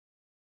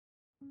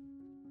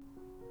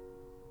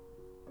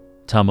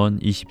잠언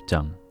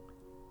 20장.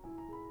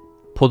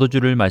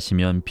 포도주를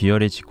마시면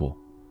비열해지고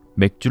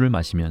맥주를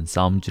마시면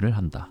싸움질을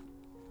한다.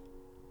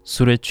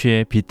 술에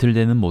취해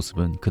비틀대는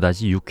모습은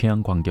그다지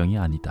유쾌한 광경이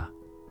아니다.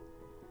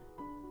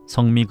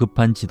 성미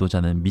급한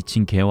지도자는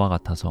미친 개와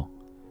같아서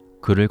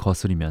그를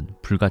거스리면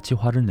불같이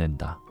화를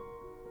낸다.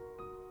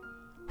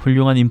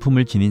 훌륭한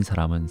인품을 지닌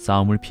사람은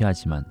싸움을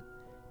피하지만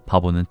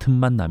바보는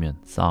틈만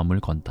나면 싸움을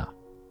건다.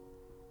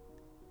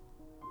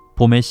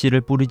 봄에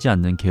씨를 뿌리지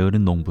않는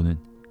게으른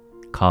농부는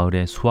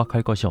가을에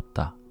수확할 것이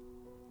없다.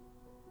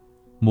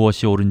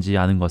 무엇이 옳은지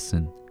아는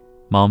것은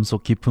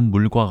마음속 깊은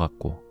물과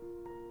같고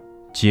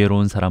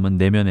지혜로운 사람은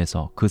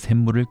내면에서 그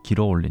샘물을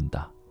길어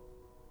올린다.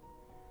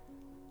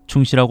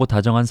 충실하고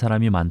다정한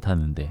사람이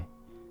많다는데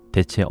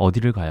대체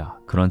어디를 가야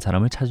그런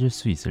사람을 찾을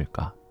수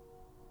있을까?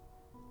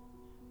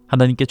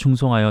 하나님께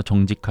충성하여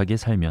정직하게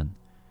살면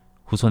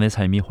후손의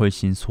삶이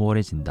훨씬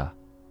수월해진다.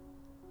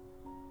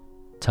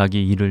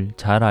 자기 일을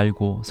잘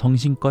알고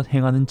성심껏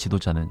행하는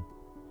지도자는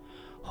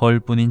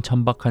헐뿐인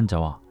천박한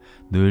자와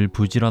늘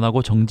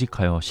부지런하고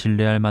정직하여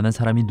신뢰할 만한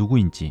사람이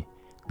누구인지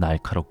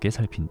날카롭게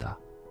살핀다.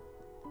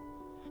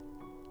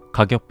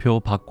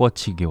 가격표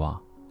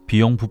바꿔치기와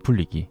비용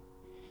부풀리기,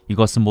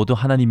 이것은 모두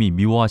하나님이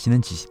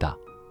미워하시는 짓이다.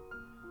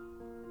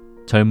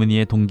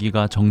 젊은이의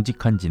동기가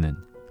정직한지는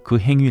그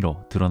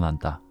행위로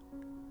드러난다.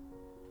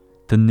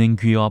 듣는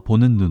귀와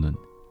보는 눈은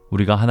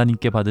우리가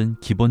하나님께 받은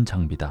기본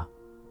장비다.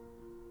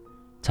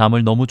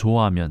 잠을 너무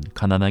좋아하면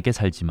가난하게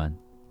살지만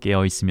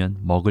깨어있으면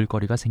먹을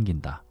거리가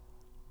생긴다.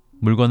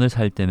 물건을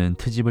살 때는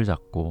트집을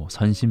잡고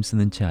선심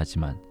쓰는 채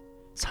하지만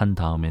산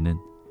다음에는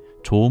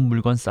좋은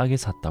물건 싸게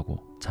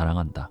샀다고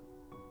자랑한다.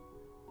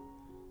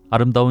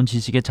 아름다운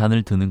지식의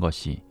잔을 드는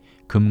것이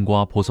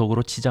금과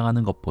보석으로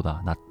치장하는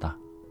것보다 낫다.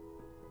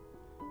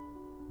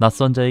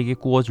 낯선 자에게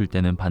구워줄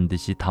때는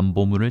반드시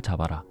담보물을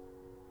잡아라.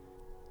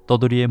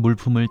 떠돌이의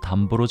물품을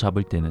담보로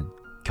잡을 때는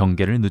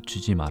경계를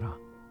늦추지 마라.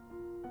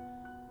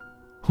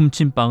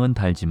 훔친 빵은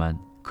달지만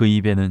그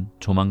입에는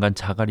조만간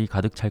자갈이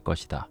가득 찰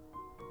것이다.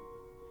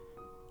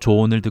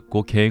 조언을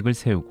듣고 계획을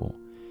세우고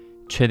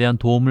최대한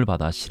도움을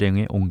받아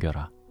실행에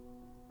옮겨라.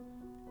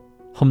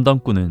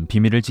 험담꾼은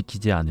비밀을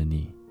지키지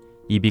않으니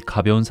입이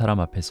가벼운 사람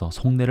앞에서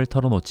속내를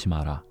털어놓지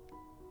마라.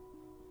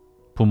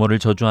 부모를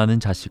저주하는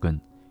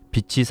자식은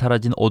빛이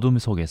사라진 어둠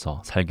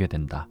속에서 살게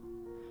된다.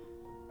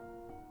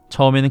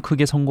 처음에는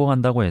크게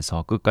성공한다고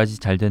해서 끝까지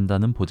잘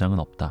된다는 보장은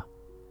없다.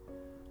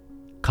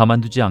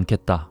 가만두지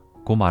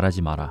않겠다고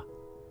말하지 마라.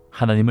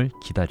 하나님을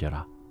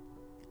기다려라.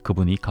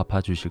 그분이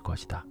갚아주실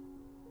것이다.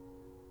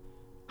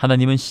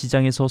 하나님은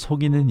시장에서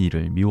속이는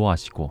일을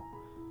미워하시고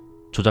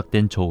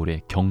조작된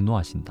저울에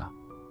경노하신다.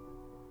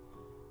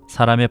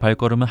 사람의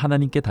발걸음은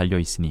하나님께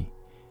달려있으니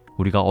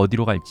우리가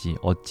어디로 갈지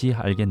어찌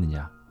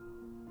알겠느냐.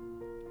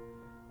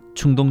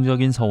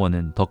 충동적인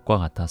서원은 덕과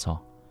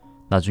같아서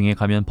나중에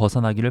가면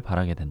벗어나기를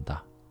바라게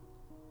된다.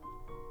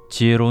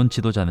 지혜로운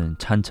지도자는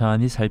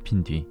찬찬히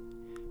살핀 뒤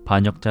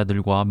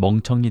반역자들과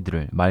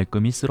멍청이들을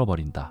말끔히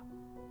쓸어버린다.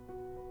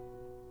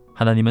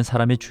 하나님은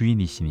사람의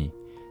주인이시니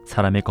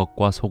사람의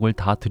겉과 속을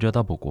다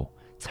들여다보고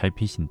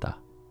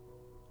살피신다.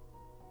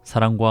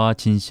 사랑과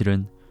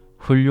진실은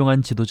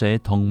훌륭한 지도자의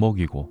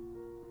덕목이고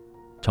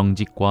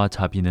정직과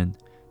자비는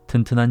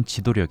튼튼한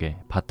지도력의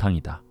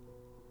바탕이다.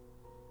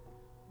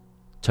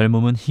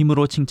 젊음은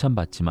힘으로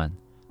칭찬받지만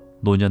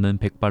노년은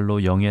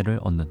백발로 영예를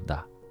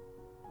얻는다.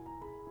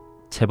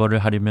 체벌을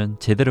하려면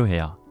제대로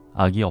해야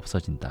악이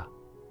없어진다.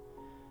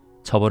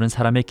 처벌은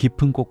사람의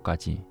깊은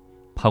곳까지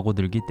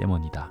파고들기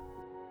때문이다.